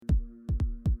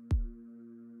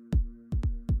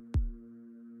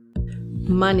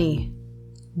money,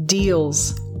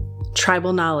 deals,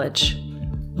 tribal knowledge,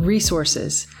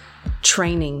 resources,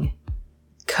 training,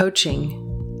 coaching,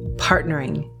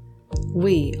 partnering.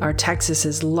 We are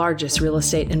Texas's largest real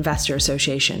estate investor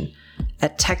association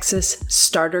at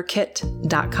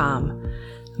texasstarterkit.com.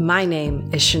 My name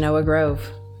is Shanoa Grove.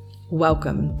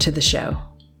 Welcome to the show.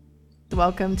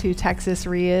 Welcome to Texas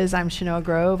REIAs. I'm Shanoa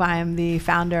Grove. I am the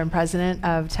founder and president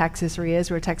of Texas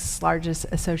REIAs. We're Texas' largest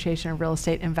association of real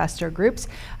estate investor groups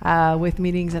with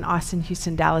meetings in Austin,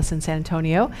 Houston, Dallas, and San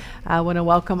Antonio. I want to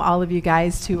welcome all of you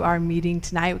guys to our meeting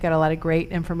tonight. We've got a lot of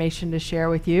great information to share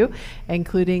with you,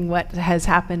 including what has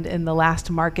happened in the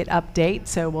last market update.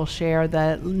 So we'll share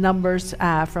the numbers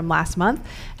from last month,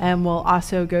 and we'll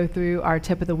also go through our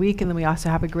tip of the week, and then we also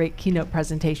have a great keynote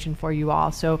presentation for you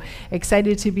all. So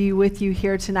excited to be with you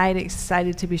here tonight.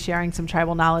 Excited to be sharing some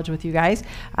tribal knowledge with you guys.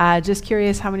 Just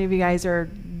curious how many of you guys are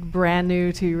brand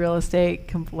new to real estate,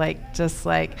 okay,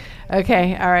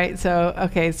 all right, so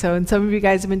and some of you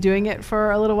guys have been doing it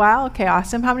for a little while. Okay,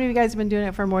 awesome. How many of you guys have been doing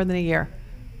it for more than a year?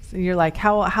 You're like,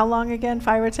 how long again?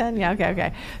 5 or 10? Yeah,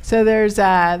 okay. So there's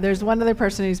one other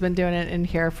person who's been doing it in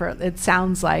here for, it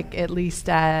sounds like, at least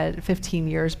 15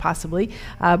 years possibly,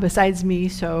 besides me.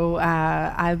 So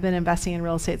I've been investing in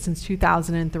real estate since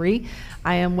 2003.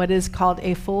 I am what is called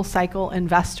a full cycle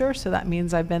investor. So that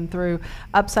means I've been through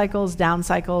up cycles, down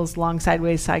cycles, long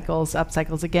sideways cycles, up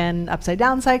cycles again, upside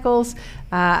down cycles.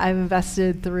 I've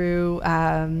invested through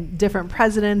different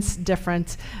presidents,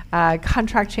 different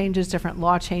contract changes, different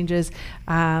law changes,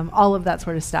 all of that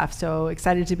sort of stuff. So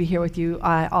excited to be here with you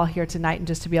all here tonight, and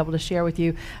just to be able to share with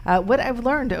you what I've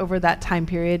learned over that time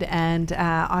period, and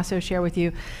also share with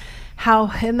you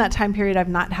how in that time period I've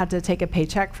not had to take a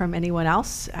paycheck from anyone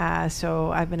else.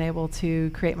 So I've been able to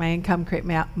create my income, create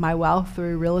my wealth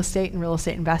through real estate and real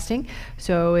estate investing.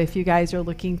 So if you guys are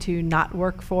looking to not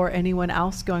work for anyone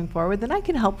else going forward, then I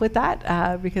can help with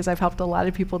that because I've helped a lot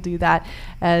of people do that,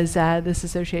 as this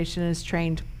association has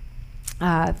trained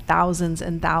thousands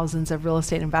and thousands of real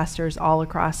estate investors all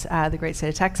across the great state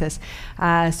of Texas.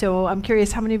 So I'm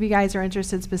curious, how many of you guys are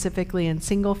interested specifically in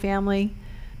single family?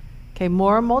 Okay,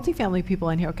 more multifamily people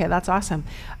in here. Okay, that's awesome.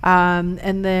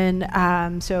 And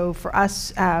then, so for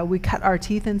us, we cut our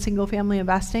teeth in single family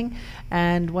investing.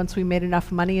 And once we made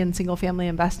enough money in single family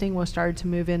investing, we started to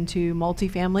move into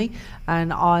multifamily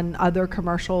and on other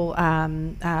commercial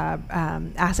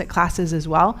asset classes as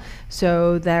well.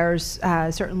 So there's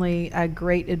certainly a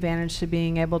great advantage to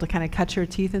being able to kind of cut your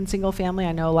teeth in single family.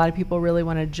 I know a lot of people really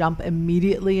want to jump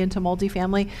immediately into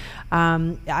multifamily.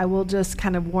 I will just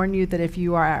kind of warn you that if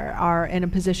you are in a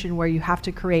position where you have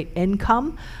to create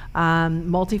income,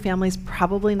 multifamily is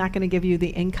probably not going to give you the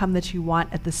income that you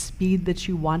want at the speed that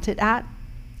you want it at.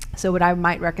 So what I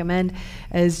might recommend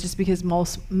is, just because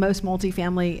most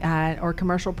multifamily or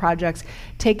commercial projects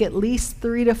take at least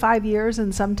 3 to 5 years,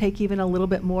 and some take even a little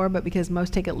bit more, but because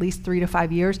most take at least 3 to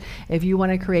 5 years, if you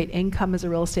want to create income as a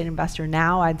real estate investor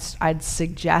now, I'd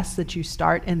suggest that you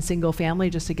start in single family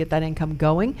just to get that income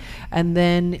going, and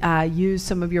then use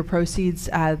some of your proceeds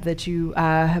that you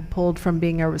have pulled from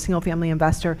being a single family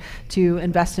investor to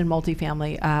invest in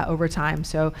multifamily over time.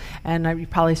 So, and you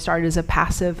probably start as a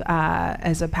passive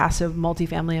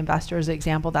multifamily investor, as an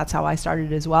example. That's how I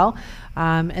started as well.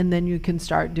 And then you can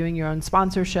start doing your own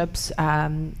sponsorships,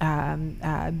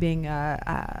 being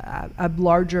a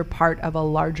larger part of a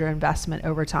larger investment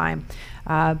over time.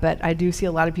 But I do see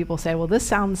a lot of people say, well, this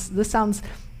sounds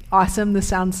awesome. This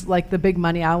sounds like the big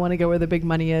money. I want to go where the big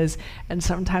money is. And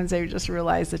sometimes they just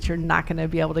realize that you're not going to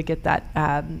be able to get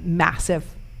that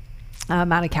massive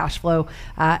amount of cash flow,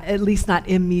 at least not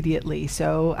immediately.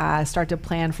 So start to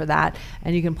plan for that,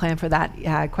 and you can plan for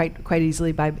that quite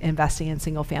easily by investing in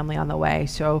single family on the way.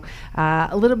 So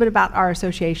a little bit about our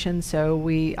association. So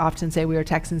we often say we are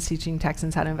Texans teaching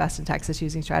Texans how to invest in Texas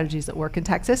using strategies that work in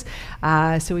Texas.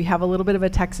 So we have a little bit of a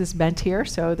Texas bent here.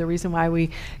 So the reason why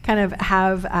we kind of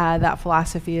have that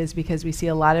philosophy is because we see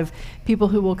a lot of people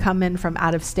who will come in from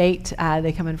out of state.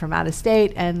 They come in from out of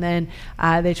state, and then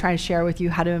they try to share with you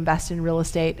how to invest in real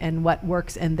estate and what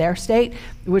works in their state,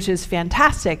 which is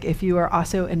fantastic if you are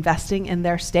also investing in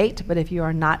their state. But if you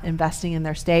are not investing in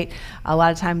their state, a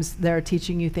lot of times they're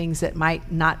teaching you things that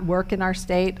might not work in our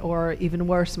state, or even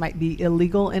worse, might be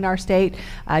illegal in our state.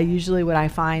 Usually what I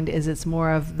find is it's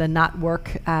more of the not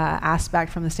work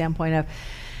aspect, from the standpoint of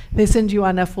they send you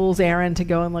on a fool's errand to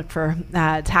go and look for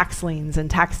tax liens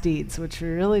and tax deeds, which we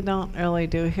really don't really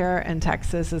do here in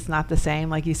Texas. It's not the same.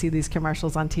 Like you see these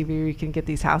commercials on TV where you can get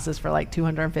these houses for like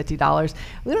 $250.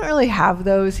 We don't really have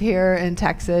those here in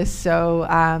Texas. So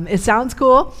it sounds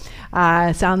cool.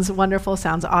 Sounds wonderful,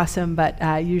 sounds awesome,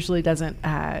 but usually doesn't.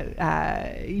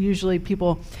 Usually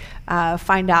people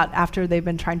find out after they've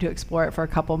been trying to explore it for a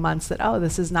couple months that, oh,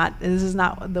 this is not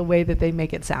the way that they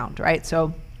make it sound, right?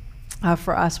 So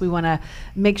for us, we want to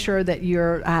make sure that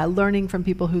you're learning from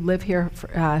people who live here,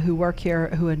 who work here,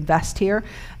 who invest here.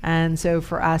 And so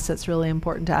for us, it's really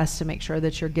important to us to make sure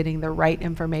that you're getting the right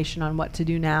information on what to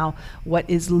do now, what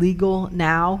is legal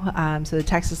now. So the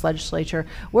Texas legislature,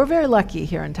 we're very lucky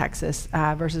here in Texas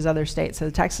versus other states. So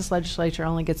the Texas legislature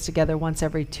only gets together once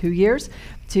every 2 years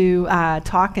to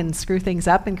talk and screw things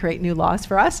up and create new laws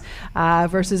for us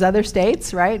versus other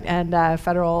states, right? And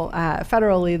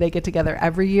federally, they get together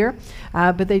every year.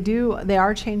 But they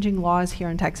are changing laws here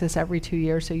in Texas every 2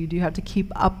 years, so you do have to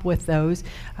keep up with those.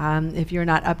 If you're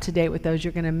not up to date with those,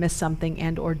 you're going to miss something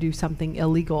and or do something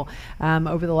illegal.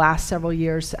 Over the last several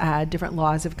years, different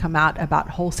laws have come out about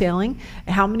wholesaling.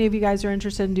 How many of you guys are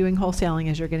interested in doing wholesaling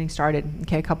as you're getting started?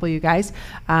 Okay, a couple of you guys.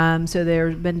 So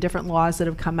there have been different laws that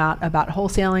have come out about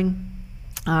wholesaling.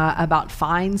 About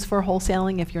fines for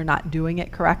wholesaling if you're not doing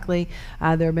it correctly.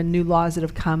 There have been new laws that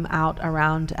have come out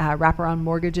around wraparound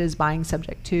mortgages, buying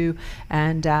subject to,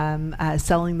 and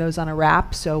selling those on a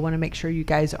wrap. So I want to make sure you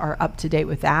guys are up to date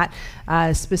with that.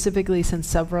 Specifically, since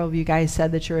several of you guys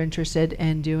said that you're interested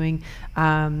in doing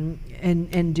wholesaling,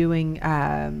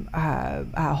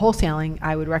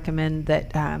 I would recommend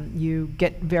that you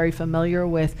get very familiar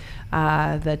with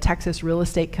the Texas Real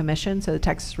Estate Commission. So the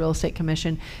Texas Real Estate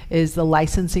Commission is the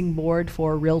licensing board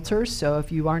for realtors. So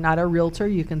if you are not a realtor,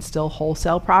 you can still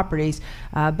wholesale properties,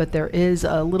 but there is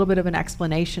a little bit of an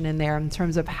explanation in there in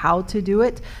terms of how to do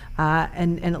it,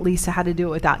 and at least how to do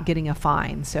it without getting a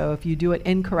fine. So if you do it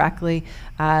incorrectly,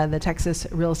 the Texas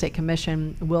Real Estate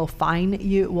Commission will find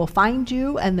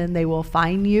you, and then they will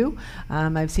fine you.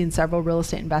 I've seen several real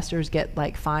estate investors get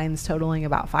like fines totaling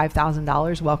about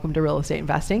 $5,000. Welcome to real estate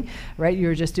investing, right?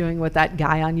 You're just doing what that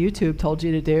guy on YouTube told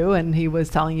you to do, and he was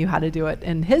telling you how to do it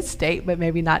in his state, but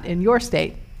maybe not in your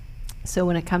state. So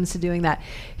when it comes to doing that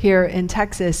here in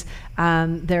Texas,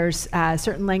 there's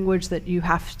certain language that you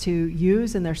have to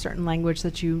use, and there's certain language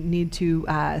that you need to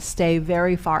stay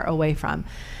very far away from.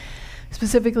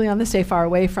 Specifically on the stay far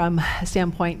away from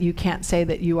standpoint, you can't say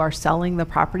that you are selling the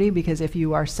property, because if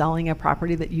you are selling a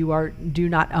property that you do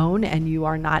not own, and you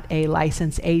are not a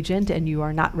licensed agent, and you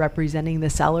are not representing the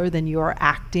seller, then you are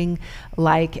acting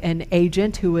like an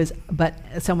agent but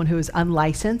someone who is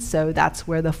unlicensed. So that's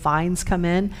where the fines come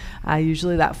in.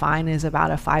 Usually that fine is about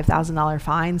a $5,000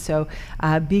 fine. So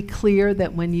be clear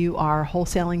that when you are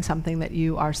wholesaling something, that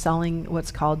you are selling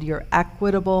what's called your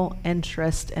equitable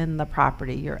interest in the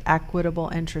property. Your equitable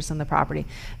interest in the property.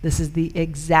 This is the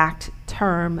exact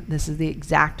term. This is the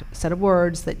exact set of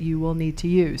words that you will need to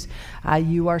use.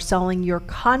 You are selling your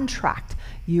contract.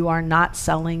 You are not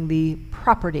selling the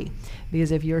property.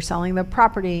 Because if you're selling the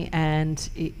property, and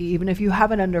even if you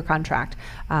have it under contract,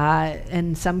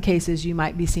 in some cases you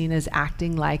might be seen as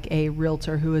acting like a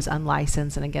realtor who is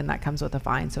unlicensed, and again, that comes with a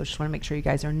fine. So just want to make sure you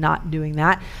guys are not doing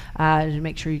that, to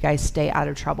make sure you guys stay out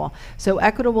of trouble. So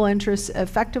equitable interest,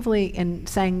 effectively, in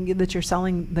saying that you're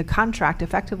selling the contract,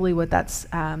 effectively what that's,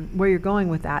 where you're going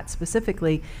with that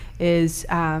specifically is,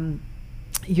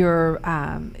 you're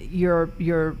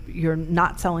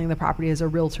not selling the property as a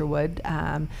realtor would.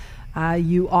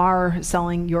 You are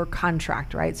selling your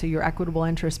contract, right? So your equitable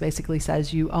interest basically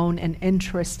says you own an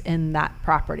interest in that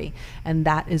property, and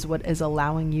that is what is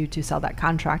allowing you to sell that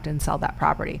contract and sell that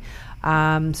property.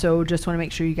 So just want to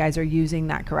make sure you guys are using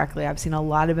that correctly. I've seen a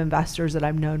lot of investors that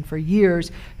I've known for years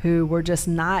who were just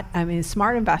not,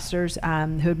 smart investors who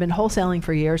had been wholesaling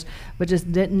for years, but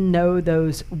just didn't know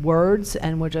those words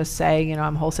and would just say,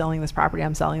 I'm wholesaling this property,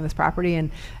 I'm selling this property, and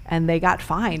they got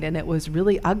fined, and it was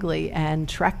really ugly. And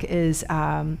TREC is,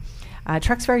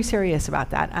 TREC's very serious about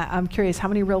that. I'm curious, how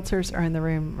many realtors are in the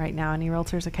room right now? Any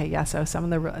realtors? Okay, yeah. So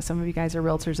some of you guys are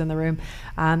realtors in the room.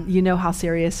 You know how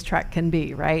serious TREC can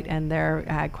be, right? And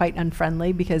they're quite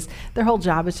unfriendly, because their whole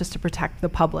job is just to protect the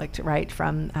public, right,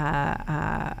 from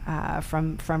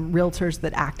realtors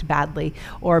that act badly,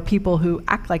 or people who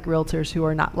act like realtors who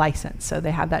are not licensed. So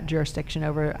they have that jurisdiction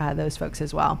over those folks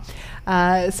as well.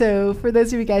 So for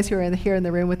those of you guys who are here in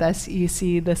the room with us, you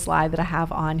see the slide that I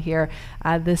have on here.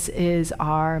 This is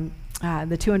our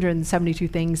the 272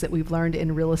 things that we've learned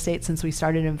in real estate since we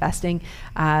started investing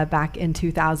back in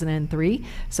 2003.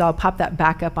 So I'll pop that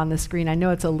back up on the screen. I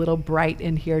know it's a little bright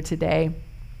in here today.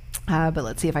 But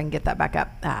let's see if I can get that back up.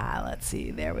 Let's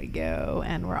see. There we go.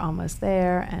 And we're almost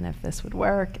there. And if this would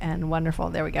work, and wonderful.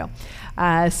 There we go.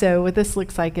 So what this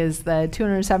looks like is the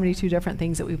 272 different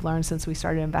things that we've learned since we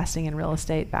started investing in real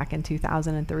estate back in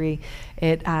 2003.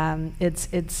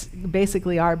 It's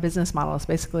basically our business model. It's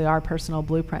basically our personal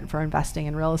blueprint for investing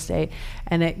in real estate.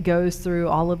 And it goes through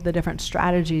all of the different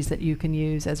strategies that you can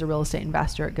use as a real estate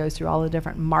investor. It goes through all the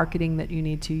different marketing that you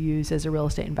need to use as a real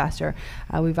estate investor.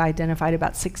 We've identified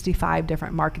about 65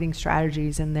 different marketing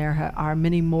strategies, and there are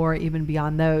many more even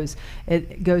beyond those.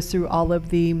 It goes through all of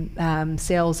the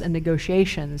sales and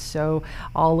negotiations, so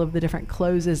all of the different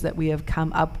closes that we have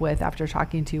come up with after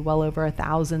talking to well over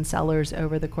 1,000 sellers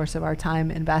over the course of our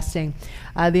time investing.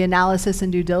 The analysis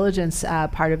and due diligence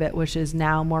part of it, which is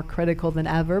now more critical than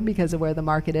ever because of where the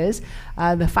market is.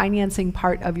 The financing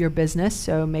part of your business,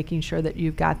 so making sure that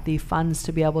you've got the funds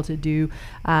to be able to do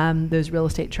those real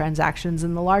estate transactions.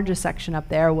 And the largest section up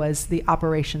there was the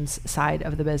operations side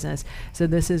of the business. So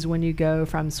this is when you go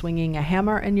from swinging a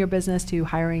hammer in your business to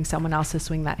hiring someone else to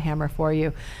swing that hammer for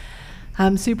you.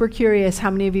 I'm super curious,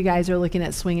 how many of you guys are looking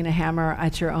at swinging a hammer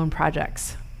at your own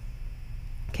projects?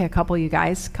 Okay, a couple of you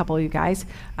guys.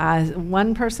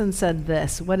 One person said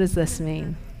this. What does this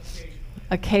mean?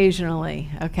 Occasionally.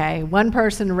 Okay. One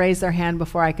person raised their hand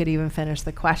before I could even finish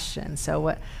the question. So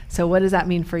what does that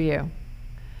mean for you?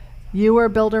 You were a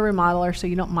builder remodeler, so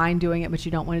you don't mind doing it, but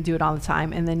you don't want to do it all the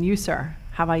time. And then you, sir,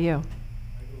 how about you?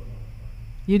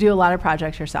 You do a lot of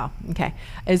projects yourself. Okay.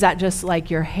 Is that just like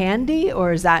you're handy,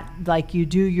 or is that like you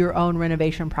do your own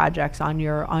renovation projects on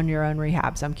your own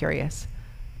rehabs? I'm curious.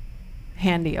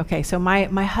 Handy. Okay. So my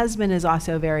husband is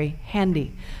also very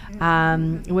handy,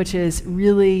 which is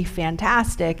really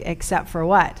fantastic, except for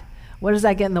what? What does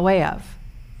that get in the way of?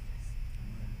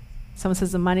 Someone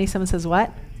says the money. Someone says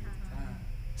what?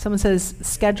 Someone says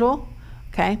schedule.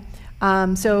 Okay.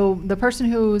 So the person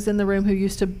who's in the room who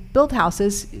used to build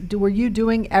houses, were you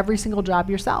doing every single job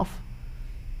yourself?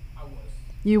 I was.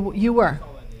 You were.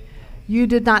 You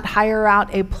did not hire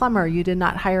out a plumber. You did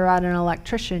not hire out an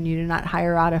electrician. You did not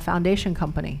hire out a foundation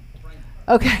company.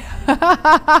 Okay.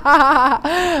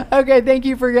 Okay, thank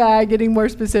you for getting more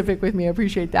specific with me. I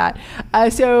appreciate that.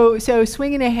 So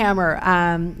swinging a hammer,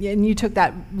 and you took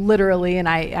that literally, and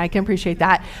I can appreciate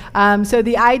that. So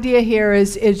the idea here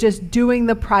is just doing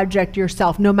the project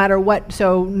yourself, no matter what.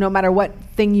 So no matter what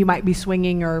thing you might be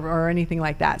swinging or anything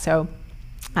like that. So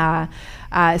what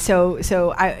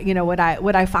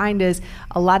I find is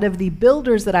a lot of the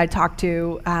builders that I talk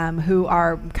to, who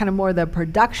are kind of more the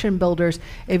production builders,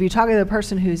 if you talk to the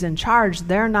person who's in charge,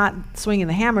 they're not swinging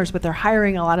the hammers, but they're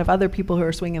hiring a lot of other people who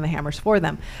are swinging the hammers for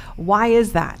them. Why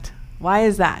is that?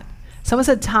 Someone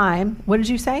said time. What did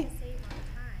you say?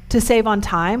 To save on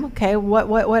time. Okay.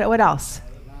 What else?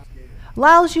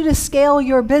 Allows you to scale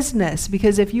your business,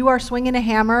 because if you are swinging a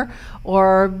hammer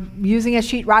or using a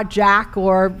sheetrock jack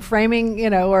or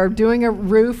framing, or doing a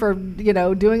roof or,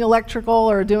 doing electrical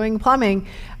or doing plumbing,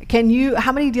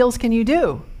 how many deals can you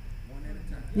do? One at a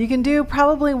time. You can do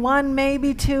probably one,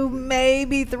 maybe two,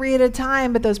 maybe three at a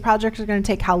time, but those projects are going to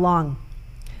take how long?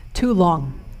 Too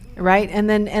long. Right?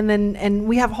 And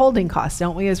we have holding costs,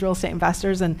 don't we, as real estate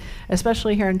investors, and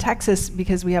especially here in Texas,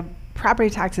 because we have property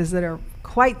taxes that are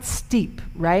quite steep,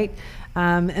 right?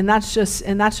 And that's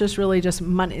just really just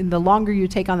money. The longer you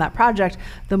take on that project,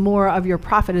 the more of your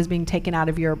profit is being taken out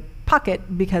of your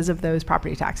pocket because of those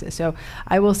property taxes. So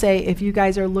I will say, if you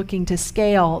guys are looking to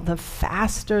scale, the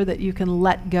faster that you can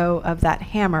let go of that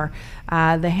hammer,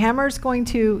 the hammer's going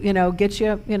to, get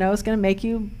you, it's going to make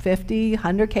you 50,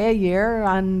 100K a year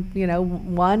on,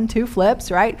 1-2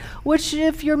 flips, right? Which,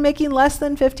 if you're making less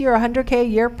than 50 or 100K a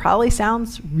year, probably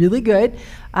sounds really good.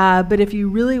 But if you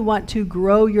really want to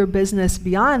grow your business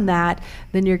beyond that,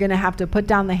 then you're going to have to put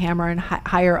down the hammer and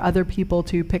hire other people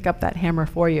to pick up that hammer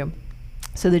for you,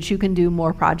 so that you can do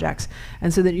more projects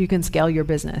and so that you can scale your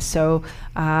business. So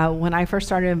when I first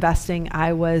started investing,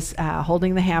 I was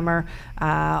holding the hammer,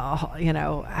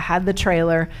 had the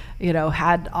trailer,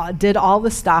 did all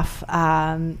the stuff,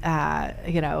 went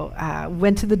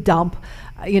to the dump,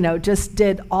 just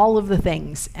did all of the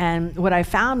things. And what I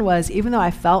found was, even though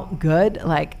I felt good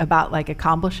about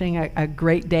accomplishing a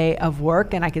great day of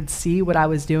work, and I could see what I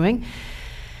was doing,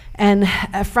 and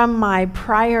from my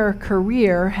prior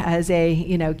career as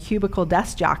a, cubicle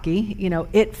desk jockey,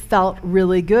 it felt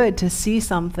really good to see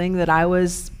something that I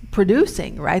was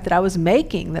producing, right? That I was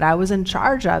making, that I was in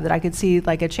charge of, that I could see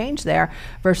a change there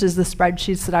versus the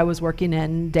spreadsheets that I was working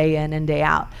in and day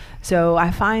out. So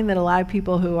I find that a lot of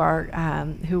people who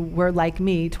were like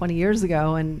me 20 years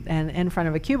ago and in front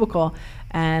of a cubicle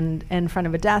and in front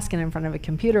of a desk and in front of a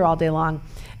computer all day long,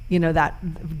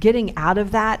 that getting out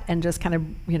of that and just kind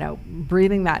of,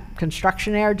 breathing that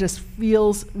construction air just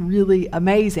feels really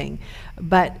amazing.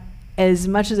 But as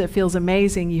much as it feels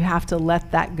amazing, you have to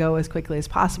let that go as quickly as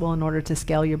possible in order to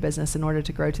scale your business, in order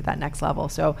to grow to that next level.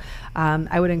 So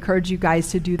I would encourage you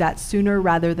guys to do that sooner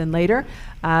rather than later,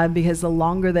 because the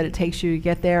longer that it takes you to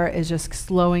get there is just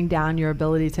slowing down your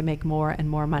ability to make more and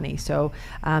more money. So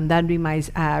that'd be my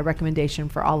recommendation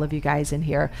for all of you guys in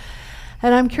here.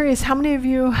 And I'm curious, how many of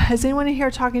you, is anyone in here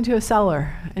talking to a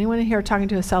seller? Anyone in here talking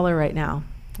to a seller right now?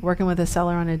 Working with a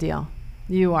seller on a deal?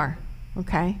 You are.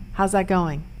 Okay. How's that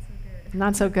going?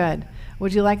 Not so good.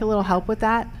 Would you like a little help with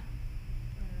that?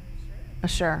 Sure.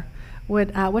 Sure.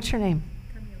 What's your name?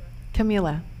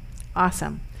 Camila.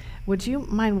 Awesome. Would you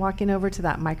mind walking over to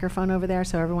that microphone over there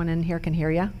so everyone in here can hear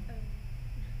you?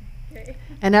 Okay.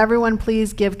 And everyone,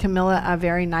 please give Camila a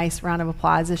very nice round of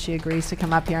applause as she agrees to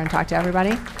come up here and talk to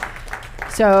everybody.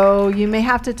 So you may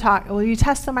have to talk. Will you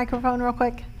test the microphone real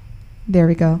quick? There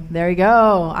we go. There you go.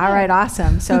 All right,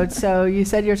 awesome. So you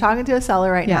said you're talking to a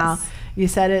seller right now. Yes. You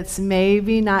said it's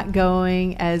maybe not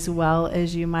going as well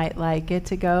as you might like it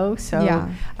to go. So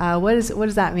Yeah. what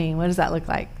does that mean? What does that look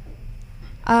like?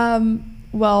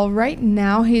 Well, right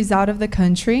now he's out of the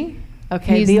country.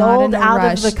 Okay, He's the not old in a out of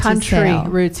rush the to country sell.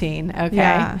 routine. Okay.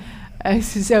 Yeah.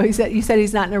 So you said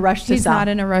he's not in a rush to He's sell. not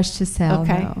in a rush to sell.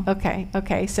 Okay. No.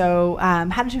 Okay. So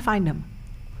how did you find him?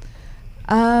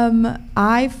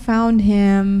 I found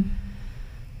him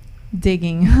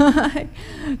digging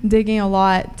a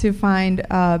lot to find,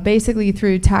 basically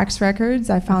through tax records.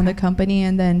 I found the company,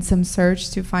 and then some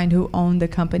search to find who owned the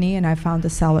company, and I found the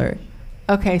seller.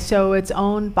 Okay, so it's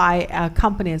owned by a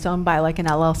company. It's owned by like an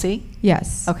LLC.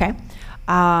 Yes. Okay.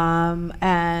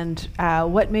 And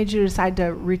what made you decide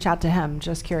to reach out to him?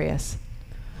 Just curious.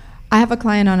 I have a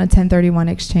client on a 1031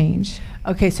 exchange.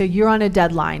 Okay, so you're on a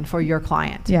deadline for your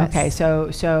client. Yes. Okay,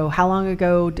 so how long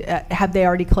ago have they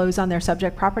already closed on their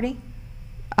subject property?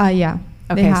 Yeah.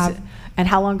 Okay, They have. and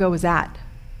how long ago was that?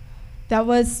 That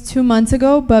was 2 months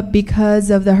ago, but because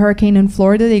of the hurricane in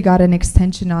Florida, they got an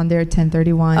extension on their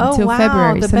 1031 till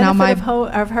February. The so now benefit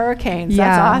of hurricanes.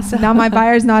 yeah, That's awesome. now my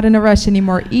buyer's not in a rush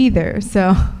anymore either.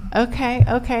 So Okay.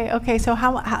 So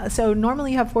so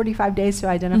normally you have 45 days to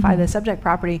identify the subject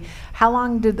property. How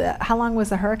long was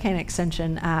the hurricane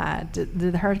extension? Did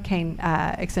the hurricane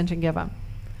extension give them?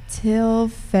 till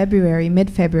February,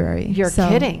 mid-February. You're So,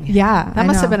 kidding. Yeah, That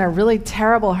must have been a really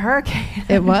terrible hurricane.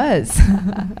 It was.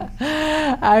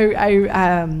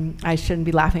 I shouldn't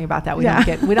be laughing about that. We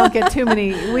don't get too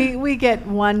many. We get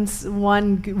one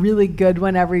really good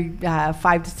one every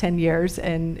 5 to 10 years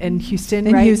in Houston,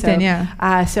 In right? Houston, so,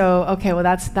 yeah. So okay, well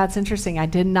that's interesting.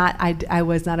 I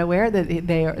was not aware that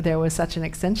there was such an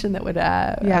extension that would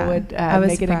I was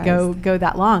make it surprised. go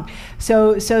that long.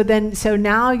 So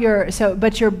now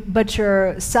but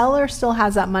your seller still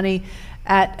has that money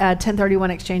at 1031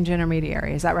 exchange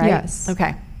intermediary. Is that right? Yes.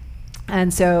 Okay.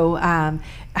 And so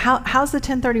how's the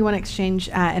 1031 exchange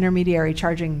intermediary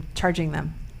charging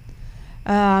them?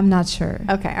 I'm not sure.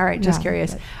 Okay, all right, just Yeah,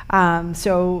 curious.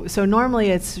 So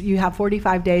normally you have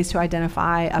 45 days to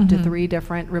identify up to 3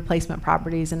 different replacement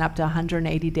properties and up to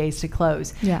 180 days to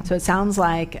close. Yeah. So it sounds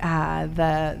like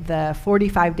the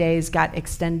 45 days got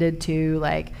extended to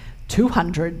like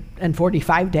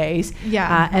 245 days.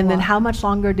 Yeah, and a then lot. how much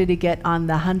longer did he get on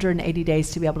the 180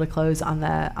 days to be able to close on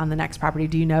the next property?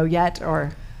 Do you know yet,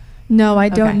 or? No, I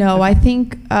don't Okay, know. okay. I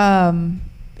think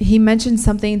he mentioned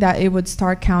something that it would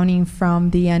start counting from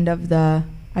the end of the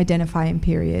identifying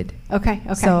period. Okay.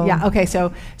 So- Yeah. Okay.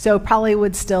 So probably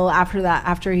would still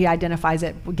after he identifies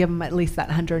it, give him at least that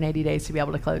 180 days to be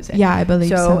able to close it. Yeah, I believe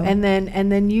so. And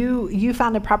then you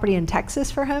found a property in Texas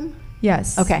for him.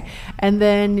 Yes. Okay. And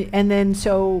then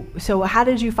so how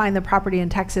did you find the property in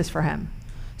Texas for him?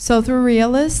 So through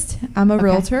Realist, I'm a Okay.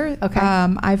 realtor. Okay.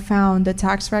 I found the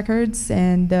tax records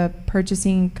and the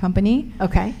purchasing company.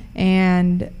 Okay.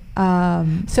 And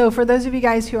So for those of you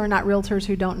guys who are not realtors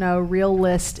who don't know,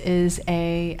 Realist is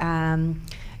a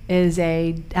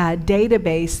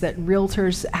database that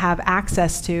realtors have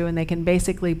access to, and they can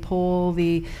basically pull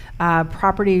the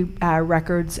property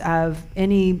records of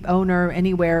any owner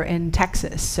anywhere in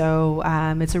Texas. So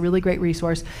it's a really great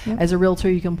resource. Yep. As a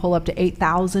realtor, you can pull up to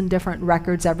 8,000 different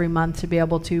records every month to be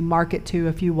able to market to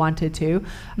if you wanted to.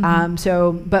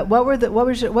 But what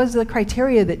was the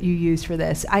criteria that you used for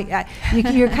this?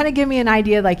 You're kind of giving me an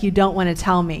idea like you don't want to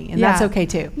tell me, and that's Yeah. okay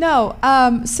too. no,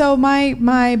 so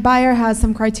my buyer has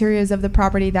some criterias of the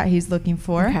property that he's looking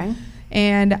for. Okay.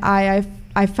 And I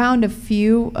found a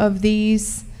few of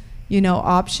these,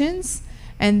 options.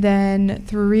 And then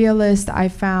through Realist, I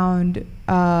found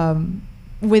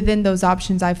within those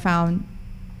options, I found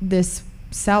this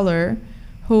seller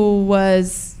who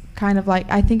was kind of like,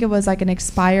 I think it was like an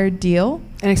expired deal.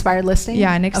 An expired listing?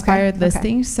 Yeah, an expired Okay.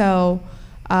 listing. So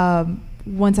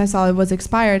once I saw it was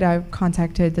expired, I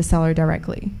contacted the seller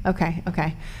directly.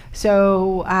 Okay.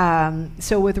 So,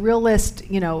 so with Realist,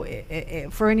 you know,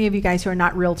 for any of you guys who are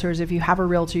not realtors, if you have a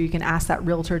realtor, you can ask that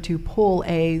realtor to pull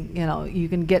you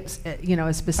can get,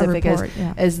 as specific report,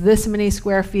 yeah. as this many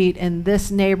square feet in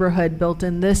this neighborhood, built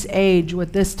in this age,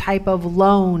 with this type of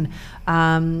loan,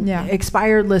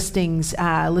 expired listings,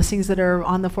 listings that are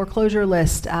on the foreclosure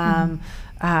list.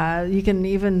 You can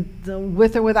even,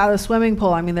 with or without a swimming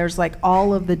pool, I mean, there's like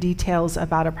all of the details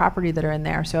about a property that are in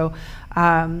there. So,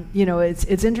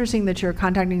 it's interesting that you're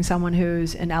contacting someone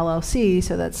who's an LLC,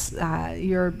 so that's,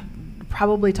 you're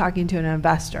probably talking to an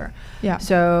investor. Yeah.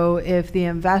 So if the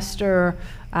investor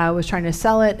was trying to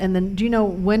sell it, and then do you know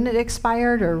when it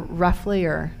expired, or roughly,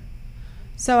 or?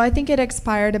 So I think it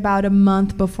expired about a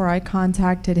month before I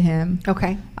contacted him.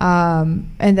 Okay. And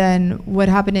then what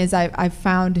happened is I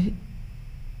found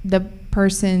the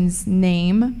person's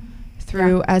name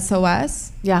through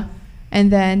SOS. Yeah. And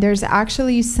then there's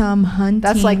actually some hunting.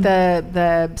 That's like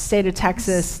the state of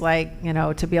Texas,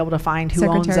 to be able to find who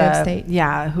owns Secretary of State.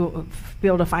 Yeah, be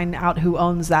able to find out who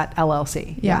owns that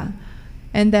LLC. Yeah.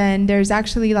 And then there's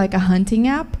actually like a hunting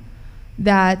app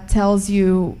that tells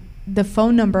you the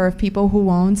phone number of people who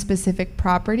own specific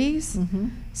properties,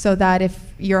 so that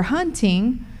if you're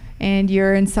hunting and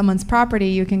you're in someone's property,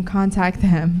 you can contact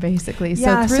them, basically.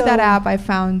 Yeah, so through that app, I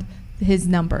found his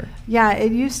number. Yeah,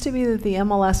 it used to be that the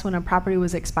MLS, when a property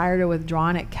was expired or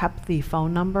withdrawn, it kept the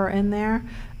phone number in there.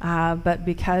 But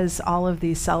because all of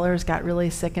these sellers got really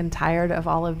sick and tired of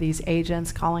all of these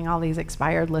agents calling all these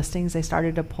expired listings, they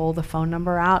started to pull the phone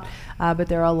number out. But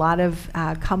there are a lot of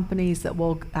companies that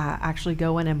will actually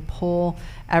go in and pull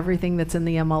everything that's in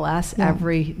the MLS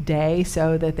every day,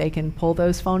 so that they can pull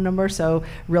those phone numbers, so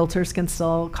realtors can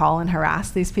still call and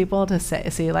harass these people to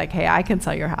see like, hey, I can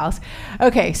sell your house.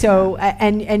 Okay, so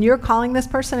and you're calling this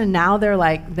person, and now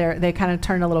they kind of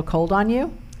turn a little cold on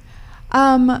you.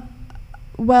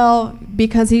 Well,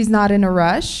 because he's not in a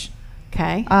rush.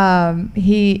 Okay.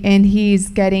 He's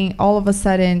getting, all of a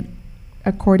sudden,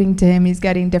 according to him, he's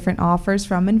getting different offers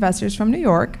from investors from New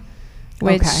York,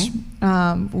 which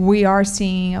we are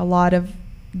seeing a lot of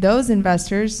those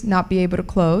investors not be able to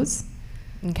close.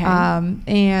 Okay.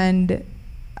 And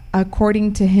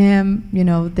according to him,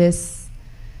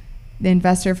 the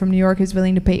investor from New York is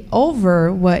willing to pay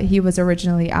over what he was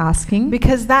originally asking.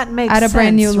 Because that makes at a sense,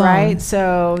 brand new loan. right?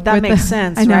 So that makes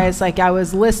sense, right? It's like I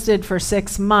was listed for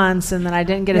 6 months and then I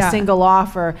didn't get a single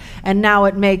offer. And now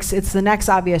it's the next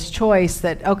obvious choice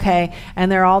that, okay,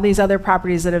 and there are all these other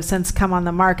properties that have since come on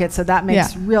the market. So that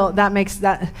makes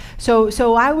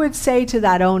So I would say to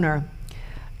that owner,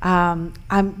 I'm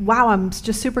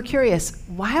just super curious.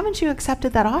 Why haven't you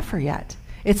accepted that offer yet?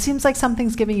 It seems like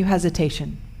something's giving you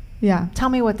hesitation. Yeah. Tell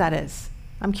me what that is.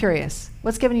 I'm curious.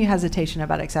 What's giving you hesitation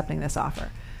about accepting this offer?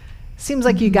 Seems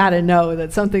like you got to know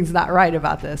that something's not right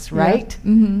about this, right?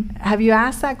 Yeah. Mm-hmm. Have you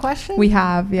asked that question? We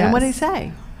have, yes. And what did he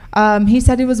say? He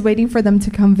said he was waiting for them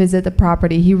to come visit the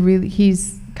property.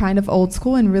 He's kind of old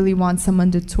school and really wants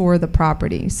someone to tour the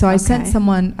property. So I sent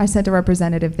a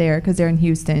representative there because they're in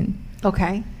Houston.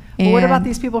 Okay. Well, what about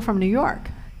these people from New York?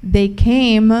 They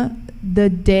came the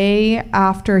day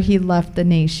after he left the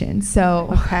nation. So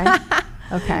okay.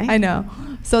 I know.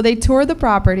 So they toured the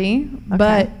property,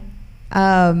 but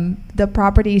the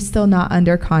property is still not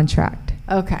under contract.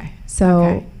 Okay.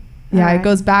 So it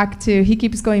goes back to, he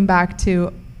keeps going back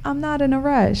to, I'm not in a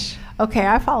rush. Okay,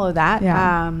 I follow that.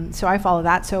 Yeah. So I follow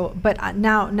that. So, but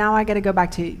now I got to go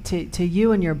back to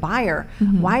you and your buyer.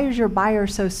 Mm-hmm. Why is your buyer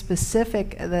so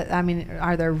specific?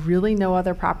 Are there really no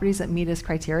other properties that meet his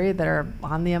criteria that are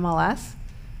on the MLS?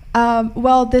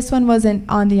 Well, this one wasn't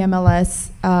on the MLS.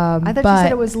 I thought you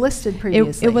said it was listed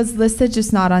previously. It was listed,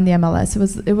 just not on the MLS.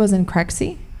 It was in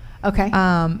Crexie. Okay.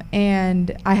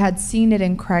 And I had seen it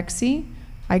in Crexie.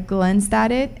 I glanced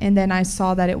at it, and then I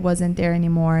saw that it wasn't there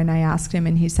anymore, and I asked him,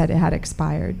 and he said it had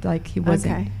expired, like he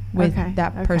wasn't with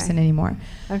that person anymore.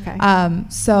 Okay.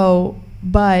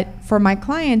 But for my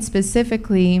client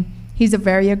specifically, he's a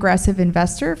very aggressive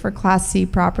investor for Class C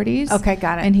properties. Okay,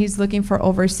 got it. And he's looking for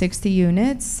over 60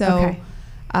 units. So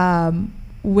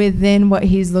within what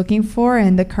he's looking for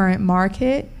in the current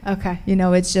market,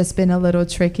 it's just been a little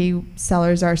tricky.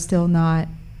 Sellers are still not.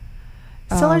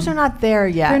 Sellers are not there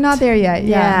yet. They're not there yet,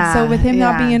 yeah. So with him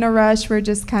not being in a rush, we're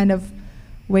just kind of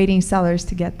waiting sellers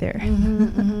to get there. Mm-hmm,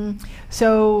 mm-hmm.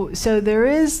 So there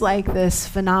is like this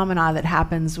phenomena that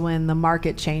happens when the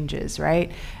market changes,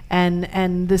 right?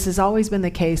 And this has always been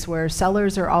the case where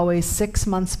sellers are always 6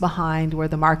 months behind where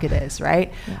the market is,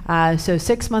 right? So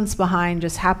 6 months behind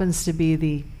just happens to be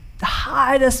the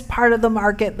hottest part of the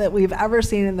market that we've ever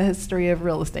seen in the history of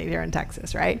real estate here in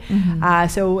Texas, right?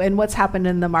 And what's happened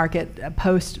in the market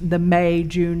post the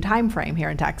May-June timeframe here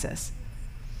in Texas?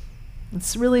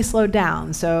 It's really slowed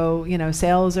down. So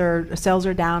sales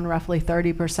are down roughly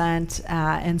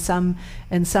 30%.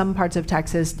 In some parts of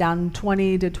Texas, down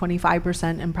 20 to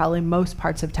 25% in probably most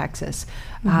parts of Texas.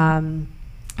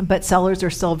 But sellers are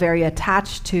still very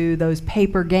attached to those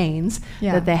paper gains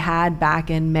that they had back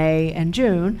in May and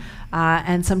June,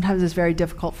 and sometimes it's very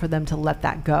difficult for them to let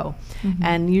that go.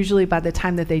 And usually by the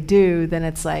time that they do, then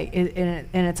it's like, and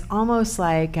it's almost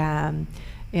like.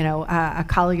 A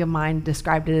colleague of mine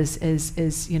described it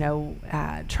as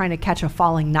trying to catch a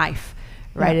falling knife,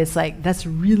 right? It's like, that's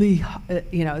really,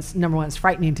 it's number one, it's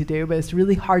frightening to do, but it's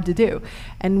really hard to do.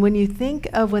 And when you think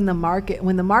of when the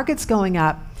market's going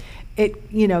up,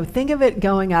 think of it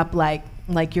going up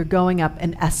like you're going up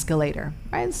an escalator,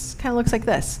 right? It kind of looks like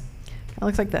this.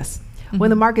 When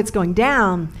the market's going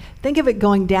down, think of it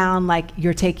going down like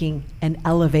you're taking an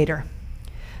elevator.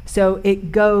 So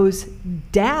it goes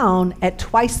down at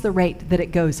twice the rate that it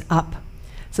goes up.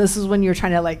 So this is when you're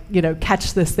trying to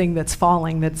catch this thing that's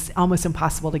falling, that's almost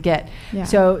impossible to get.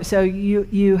 So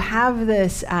you have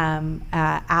this out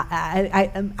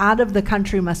of the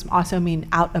country must also mean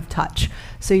out of touch.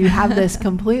 So you have this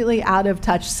completely out of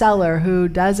touch seller who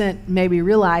doesn't maybe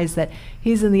realize that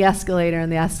he's in the escalator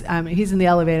and he's in the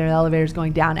elevator, and the elevator's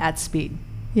going down at speed.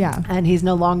 And he's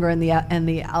no longer in the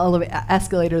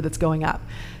escalator that's going up.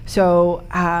 So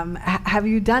have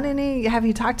you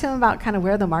talked to him about kind of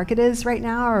where the market is right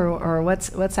now, or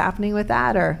what's happening with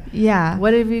that, or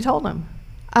what have you told him?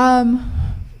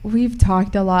 We've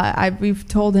talked a lot. We've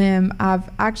told him, I've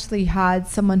actually had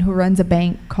someone who runs a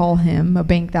bank call him, a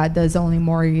bank that does only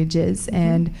mortgages,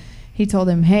 and he told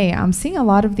him, hey, I'm seeing a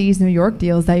lot of these New York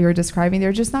deals that you're describing,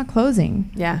 they're just not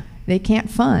closing. They can't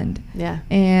fund.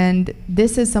 And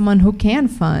this is someone who can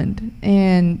fund.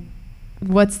 And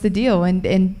what's the deal?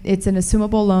 And it's an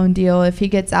assumable loan deal. If he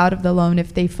gets out of the loan,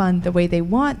 if they fund the way they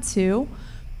want to,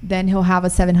 then he'll have a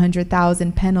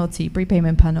 $700,000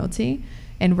 prepayment penalty.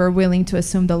 And we're willing to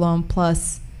assume the loan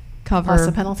plus cover. Plus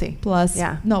the penalty. Plus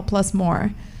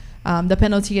more. The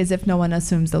penalty is if no one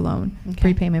assumes the loan,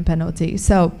 prepayment penalty.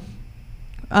 So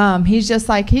he's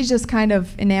just kind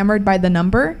of enamored by the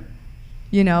number.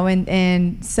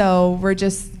 And so we're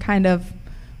just kind of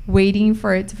waiting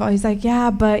for it to fall. He's like,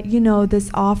 but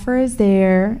this offer is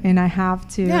there, and I have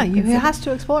to. He has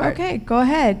to explore it. Okay, go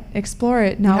ahead, explore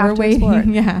it. Now we're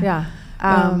waiting.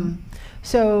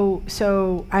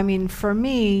 So I mean, for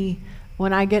me,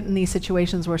 when I get in these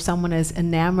situations where someone is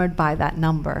enamored by that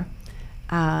number,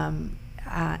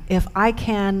 if I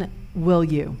can, will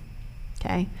you?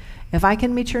 Okay, if I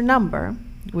can meet your number,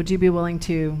 would you be willing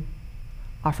to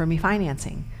offer me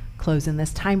financing, close in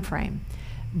this time frame,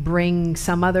 bring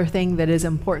some other thing that is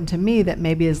important to me that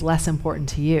maybe is less important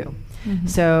to you?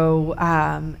 So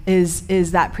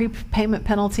is that prepayment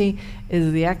penalty,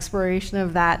 is the expiration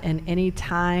of that in any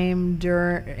time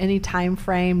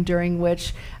frame during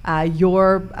which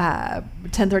your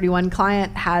 1031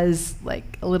 client has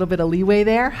like a little bit of leeway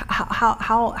there?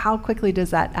 How quickly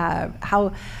does that,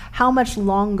 how much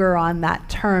longer on that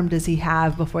term does he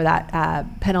have before that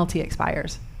penalty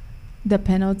expires? The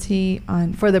penalty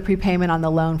for the prepayment on the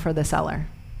loan for the seller?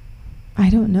 I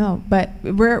don't know, but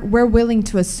we're willing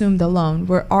to assume the loan.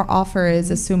 Our offer is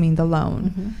assuming the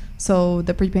loan. So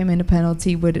the prepayment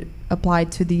penalty would apply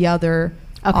to the other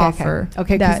offer.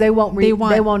 Okay, because they won't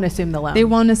assume the loan. They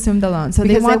won't assume the loan. So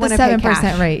because they want the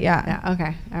 7% rate. Okay.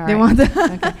 All right. They want the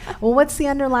okay. Well, what's the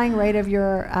underlying rate of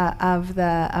your of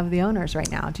the owners right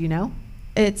now? Do you know?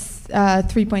 It's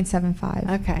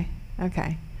 3.75.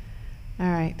 Okay.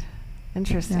 All right.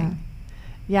 Interesting.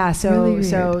 So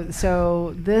really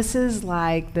so this is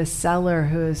like the seller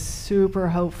who is super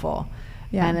hopeful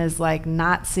and is like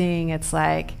not seeing. It's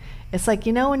like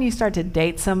when you start to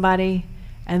date somebody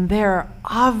and there are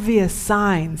obvious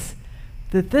signs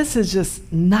that this is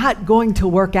just not going to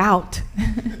work out.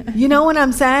 You know what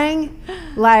I'm saying?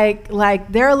 Like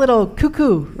they're a little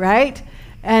cuckoo, right?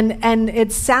 And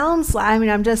it sounds like,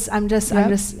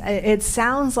 it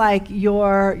sounds like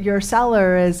your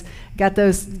seller is got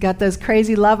those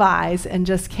crazy love eyes and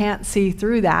just can't see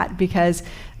through that because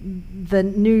the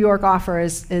New York offer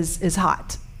is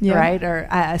hot. Yeah. right? Or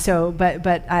but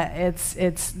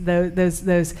it's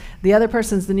those the other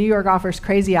person's, the New York offer's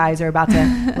crazy eyes are about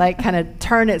to like kind of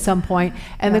turn at some point.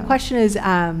 And the question is,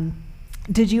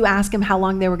 did you ask him how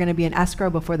long they were going to be in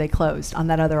escrow before they closed on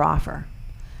that other offer?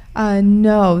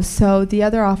 No. So the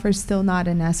other offer is still not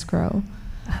in escrow.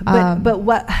 But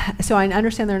what? So I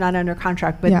understand they're not under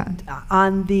contract, but Yeah.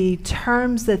 on the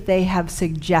terms that they have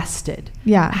suggested,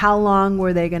 Yeah. how long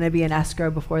were they going to be in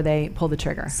escrow before they pull the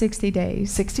trigger? 60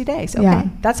 days. 60 days. Okay, Yeah.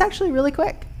 that's actually really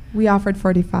quick. We offered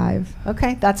 45.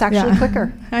 Okay, that's actually Yeah.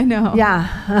 quicker. I know. Yeah.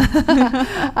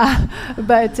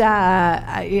 But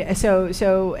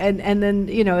so and then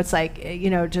it's like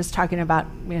just talking about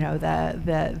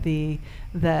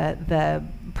the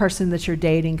person that you're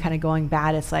dating kind of going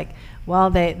bad. It's like, well,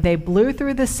 they blew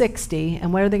through the 60,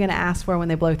 and what are they going to ask for when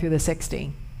they blow through the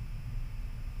 60?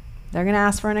 They're going to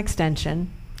ask for an extension.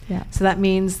 Yeah. So that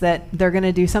means that they're going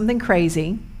to do something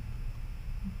crazy,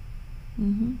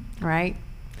 right?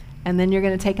 And then you're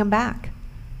going to take them back.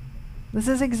 This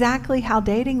is exactly how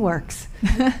dating works.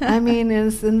 I mean,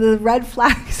 and the red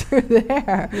flags are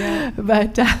there. Yeah.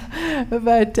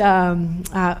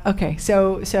 Okay.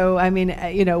 So I mean,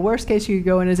 worst case you could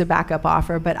go in as a backup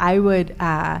offer, but I would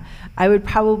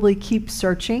probably keep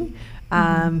searching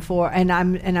for, and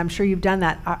I'm sure you've done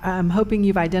that. I'm hoping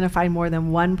you've identified more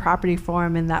than one property for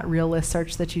them in that real list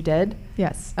search that you did.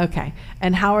 Yes. Okay.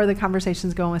 And how are the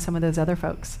conversations going with some of those other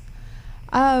folks?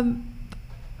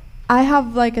 I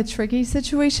have like a tricky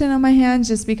situation on my hands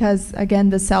just because, again,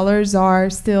 the sellers are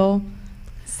still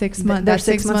 6 months. They're That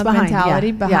 6 months 6 month behind, mentality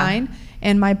yeah, behind,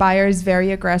 and my buyer is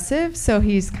very aggressive, so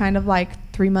he's kind of like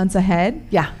 3 months ahead.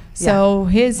 Yeah. So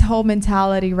his whole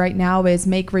mentality right now is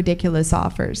make ridiculous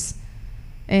offers,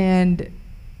 and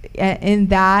in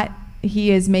that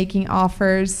he is making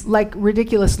offers like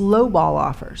ridiculous lowball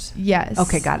offers. Yes.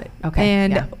 Okay, got it. Okay.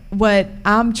 And yeah. what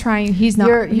I'm trying, he's not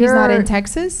in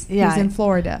Texas. Yeah. He's in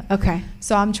Florida. Okay.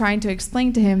 So I'm trying to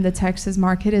explain to him the Texas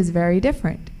market is very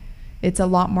different. It's a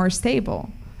lot more stable.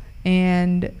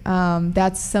 And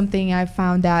that's something I've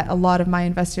found that a lot of my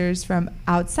investors from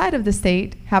outside of the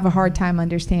state have a hard time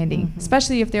understanding,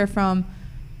 especially if they're from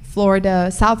Florida,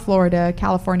 South Florida,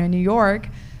 California, New York.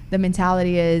 The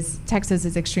mentality is Texas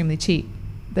is extremely cheap.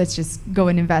 Let's just go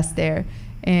and invest there.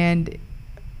 And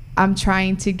I'm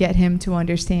trying to get him to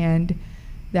understand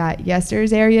that, yes,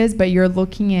 there's areas, but you're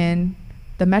looking in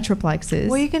the metroplexes.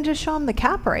 Well, you can just show them the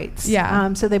cap rates.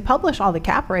 Yeah. So they publish all the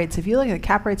cap rates. If you look at the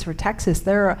cap rates for Texas,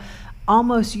 they're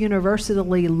almost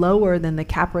universally lower than the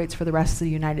cap rates for the rest of the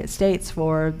United States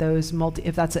for those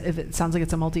if it sounds like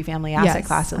it's a multifamily asset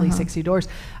class, at least 60 doors.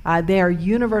 They are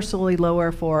universally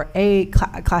lower for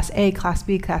Class A, Class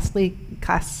B, Class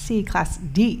C, Class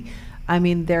D. I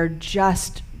mean, they're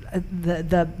just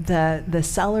the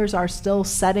sellers are still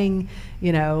setting,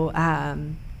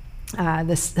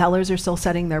 the sellers are still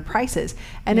setting their prices.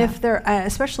 And if they're,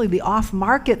 especially the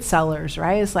off-market sellers,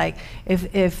 right? It's like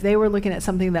if they were looking at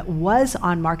something that was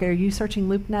on market, are you searching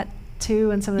LoopNet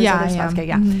too and some of those other spots? Okay,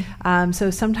 yeah.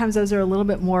 So sometimes those are a little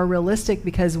bit more realistic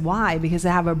because why? Because they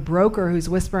have a broker who's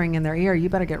whispering in their ear, you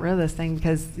better get rid of this thing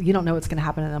because you don't know what's going to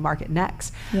happen in the market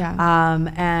next. Yeah.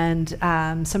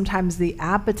 And sometimes the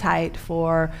appetite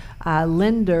for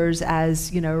lenders,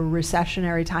 as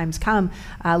recessionary times come,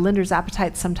 lenders'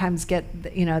 appetites sometimes get,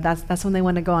 that's when they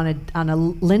want to go on a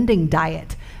lending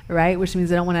diet, right? Which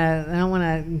means they don't want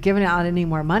to give out any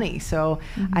more money. So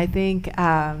I think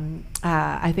that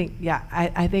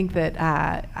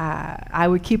I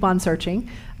would keep on searching.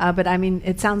 But I mean,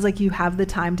 it sounds like you have the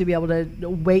time to be able to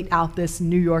wait out this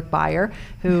New York buyer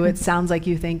who it sounds like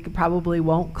you think probably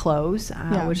won't close,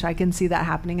 which I can see that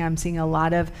happening. I'm seeing a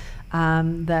lot of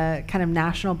the kind of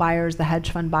national buyers, the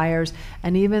hedge fund buyers,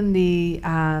 and even the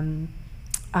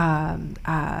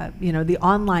the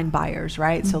online buyers,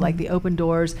 right? So like the Open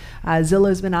Doors,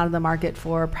 Zillow's been out of the market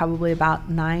for probably about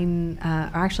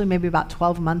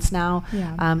 12 months now.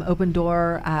 Yeah. Open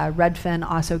Door, Redfin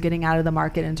also getting out of the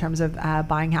market in terms of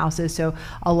buying houses. So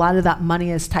a lot of that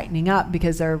money is tightening up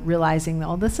because they're realizing,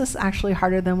 oh, this is actually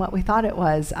harder than what we thought it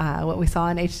was, what we saw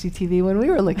on HGTV when we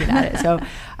were looking at it. So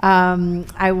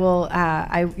I will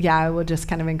just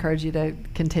kind of encourage you to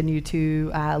continue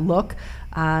to look.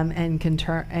 And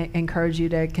encourage you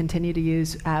to continue to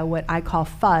use what I call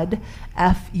FUD.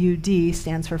 FUD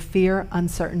stands for fear,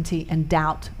 uncertainty, and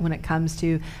doubt when it comes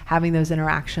to having those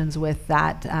interactions with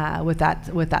that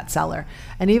seller.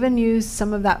 And even use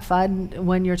some of that FUD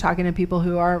when you're talking to people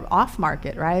who are off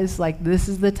market, right? It's like this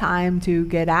is the time to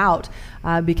get out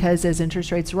because as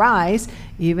interest rates rise,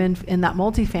 even in that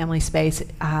multifamily space,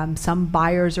 some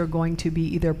buyers are going to be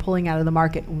either pulling out of the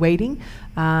market waiting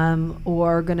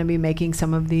or going to be making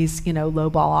some of these,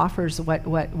 lowball offers, what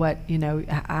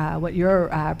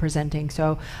you're presenting.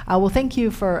 So, well, thank you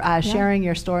for sharing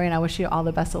your story, and I wish you all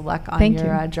the best of luck on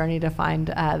your journey to find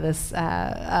this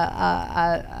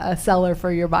a seller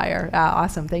for your buyer.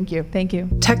 Awesome. Thank you. Thank you.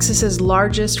 Texas's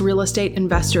largest real estate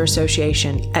investor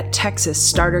association at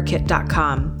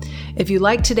TexasStarterKit.com. If you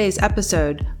like today's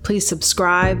episode, please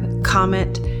subscribe,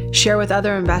 comment, share with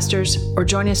other investors, or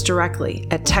join us directly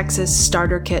at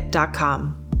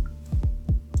TexasStarterKit.com.